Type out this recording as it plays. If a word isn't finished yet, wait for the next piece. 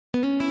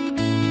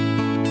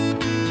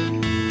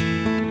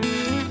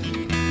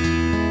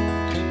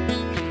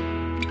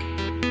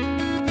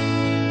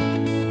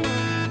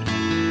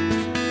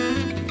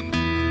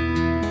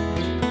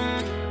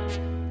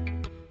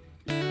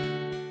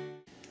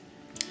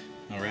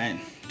Alright,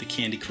 the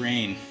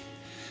CandyCrane.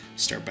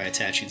 Start by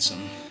attaching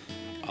some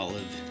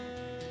olive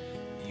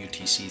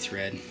UTC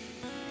thread.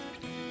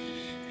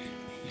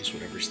 Use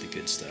whatever's the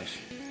good stuff.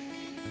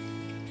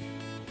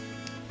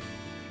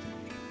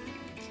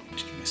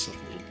 Just give myself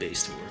a little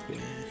base to work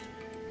with.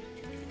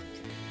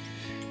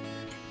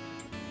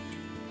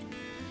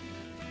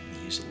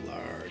 Use a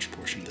large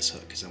portion of this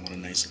hook because I want a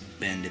nice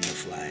bend in the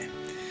fly.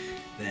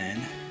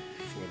 Then,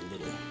 for the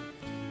little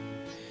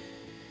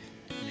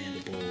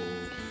mandible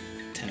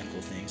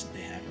tentacle things that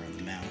they have around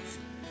the mouth,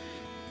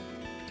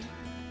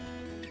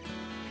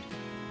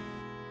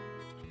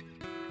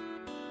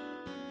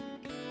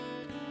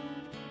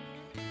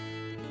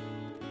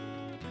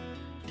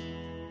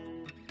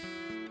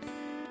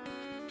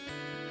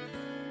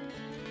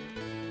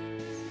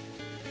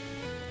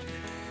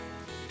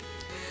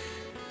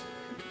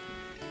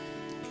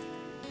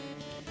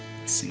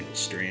 single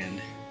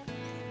strand,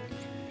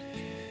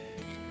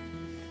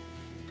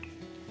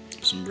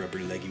 some rubber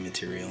leggy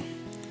material.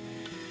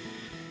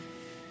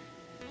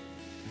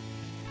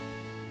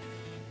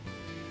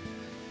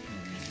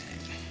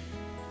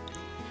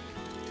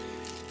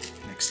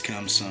 Next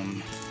comes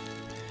some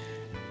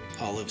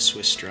olive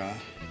Swiss straw,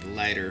 the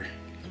lighter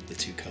of the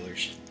two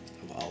colors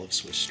of olive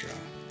Swiss straw.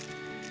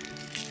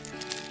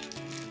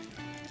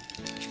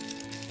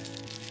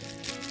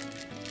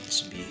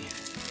 This will be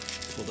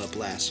pulled up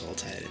last, so I'll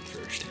tie it in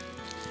first.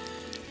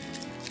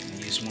 I'm going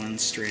to use one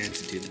strand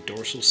to do the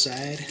dorsal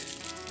side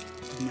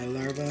of my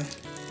larva, and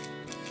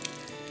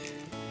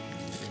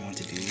another one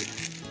to do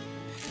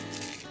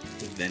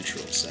the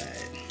ventral side.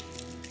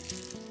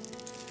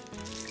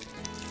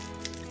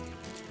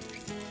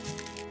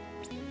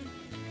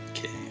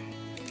 Okay,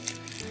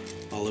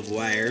 olive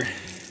wire.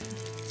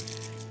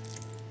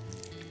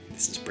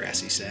 This is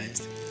brassy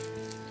sized.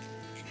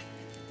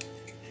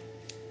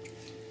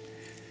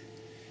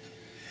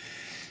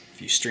 A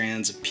few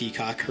strands of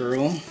peacock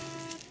herl.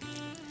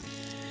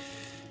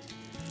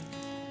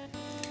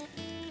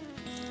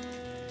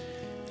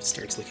 It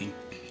starts looking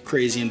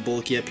crazy and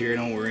bulky up here,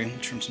 don't worry,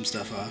 trim some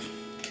stuff off.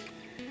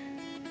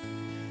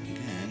 And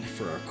then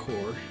for our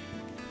core,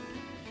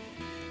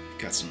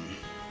 got some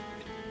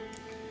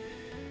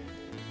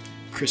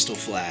crystal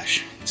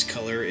flash. This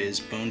color is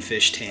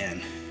bonefish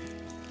tan.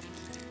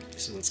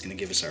 So it's going to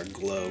give us our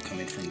glow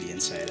coming from the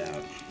inside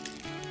out.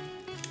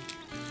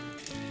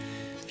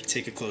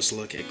 Take a close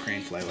look at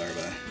cranefly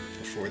larvae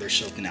before they're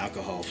soaked in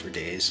alcohol for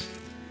days.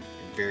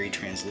 They're very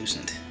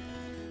translucent.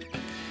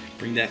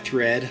 Bring that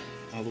thread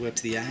all the way up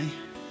to the eye, and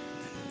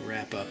we'll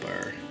wrap up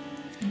our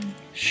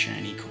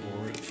shiny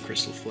core of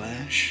crystal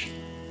flash.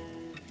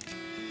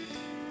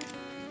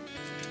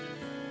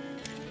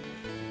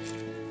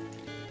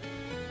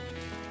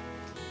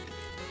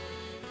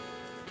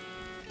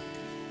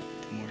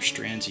 The more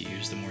strands you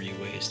use, the more you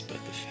waste,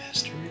 but the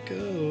faster it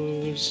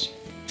goes.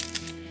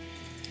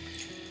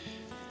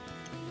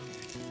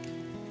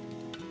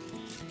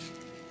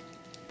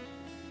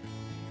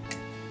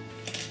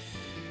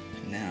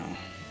 Now,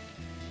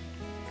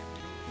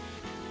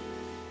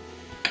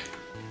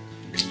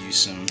 I'm going to use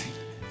some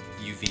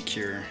UV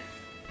Cure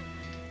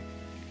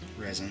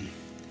resin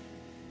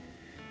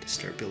to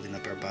start building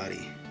up our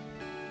body,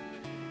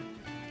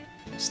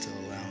 while still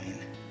allowing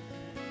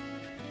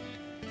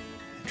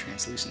the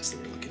translucence that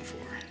we're looking for.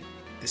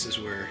 This is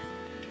where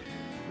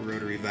a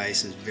rotary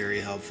vise is very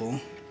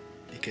helpful,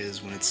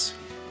 because when it's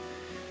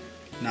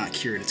not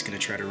cured, it's going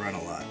to try to run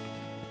a lot.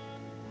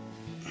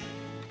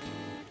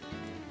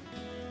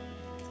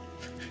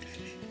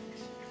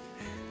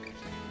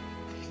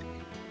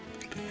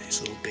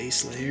 Nice little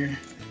base layer,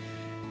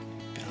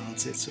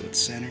 balance it so it's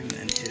centered, and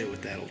then hit it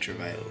with that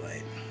ultraviolet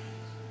light.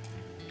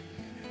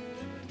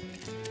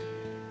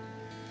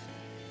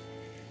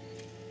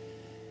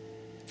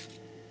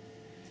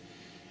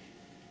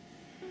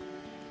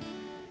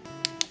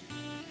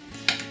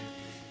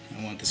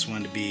 I want this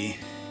one to be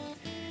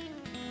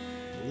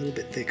a little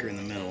bit thicker in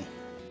the middle.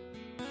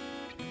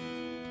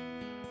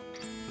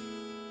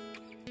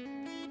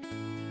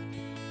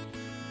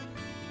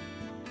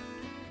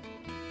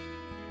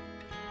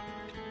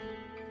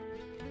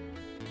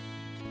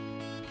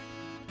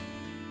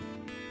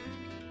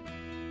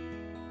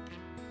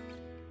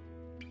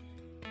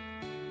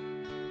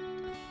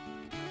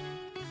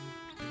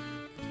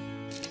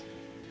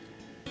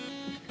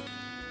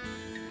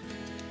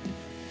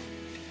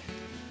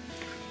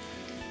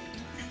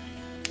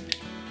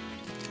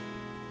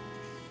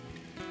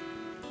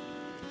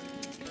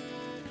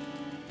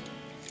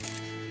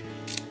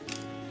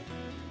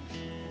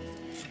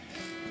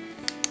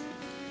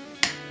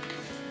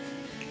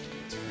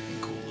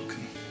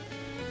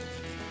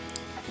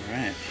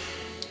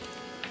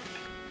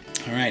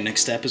 Alright,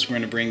 next step is we're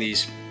going to bring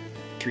these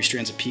 3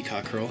 strands of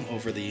peacock herl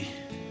over the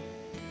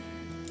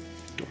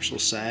dorsal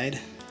side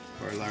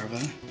of our larva.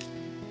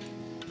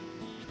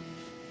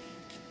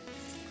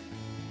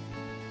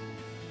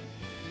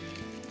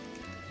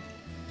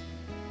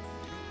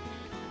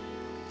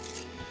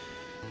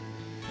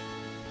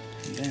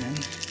 And then I'm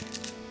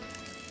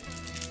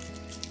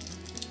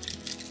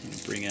going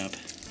to bring up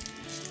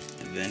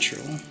the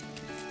ventral,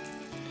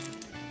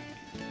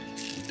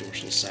 and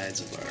dorsal sides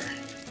of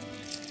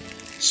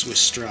our Swiss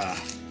straw.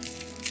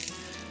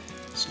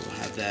 So we'll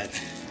have that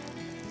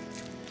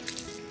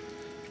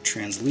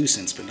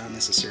translucence, but not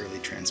necessarily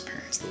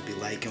transparent. So there'll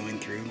be light going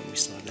through, but we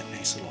still have that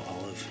nice little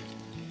olive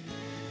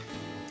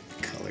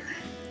color.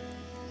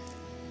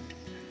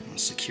 I'll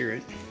secure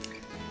it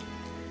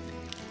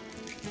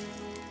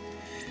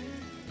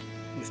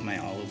with my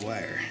olive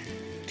wire,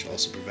 which will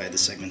also provide the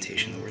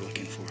segmentation that we're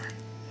looking for.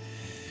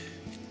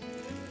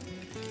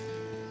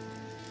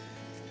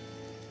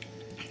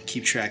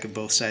 Keep track of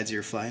both sides of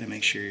your fly to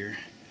make sure you're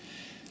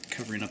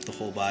covering up the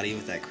whole body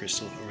with that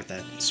crystal or with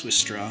that Swiss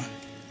straw.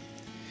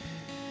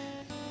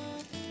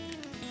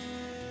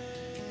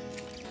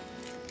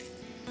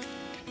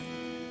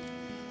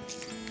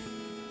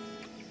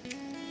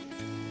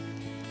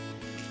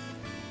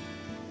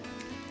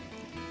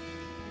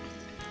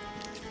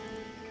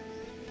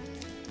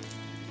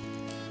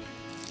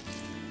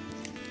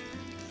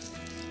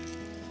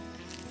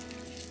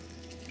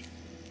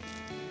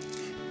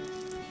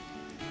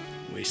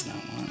 Waste not,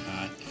 want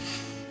not.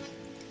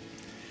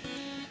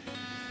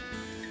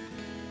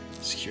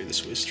 Secure the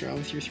Swiss straw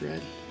with your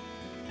thread.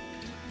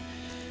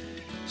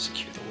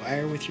 Secure the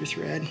wire with your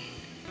thread.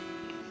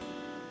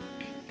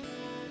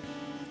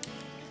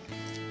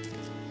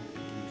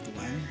 Remove the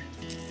wire.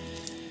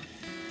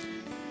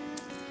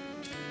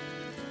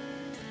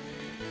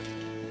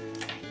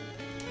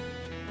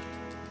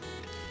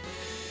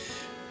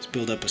 Let's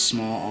build up a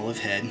small olive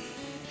head.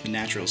 The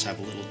naturals have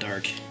a little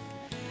dark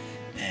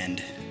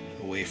end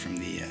away from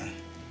the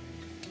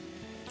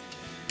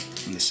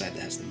side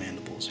that has the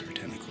mandibles or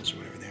tentacles or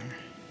whatever they are.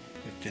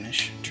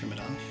 Finish, trim it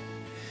off.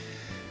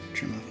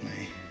 Trim off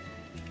my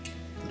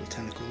little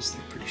tentacles,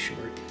 they're pretty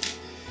short.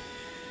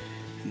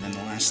 And then the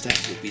last step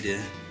will be to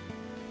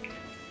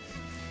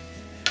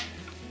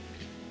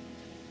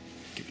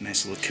give a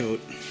nice little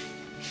coat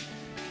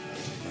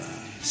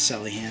of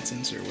Sally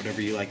Hansen's or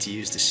whatever you like to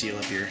use to seal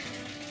up your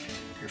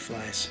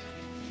flies.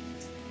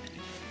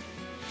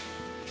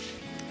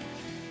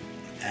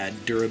 Add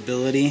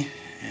durability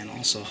and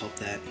also help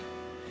that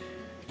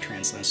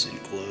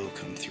translucent glow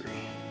come through.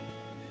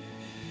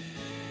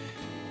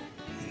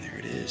 And there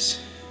it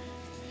is,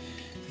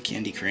 the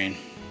CandyCrane.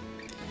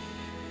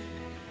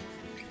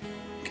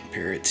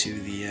 Compare it to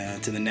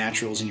the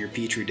naturals in your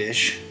petri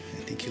dish.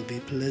 I think you'll be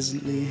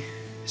pleasantly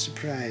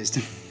surprised.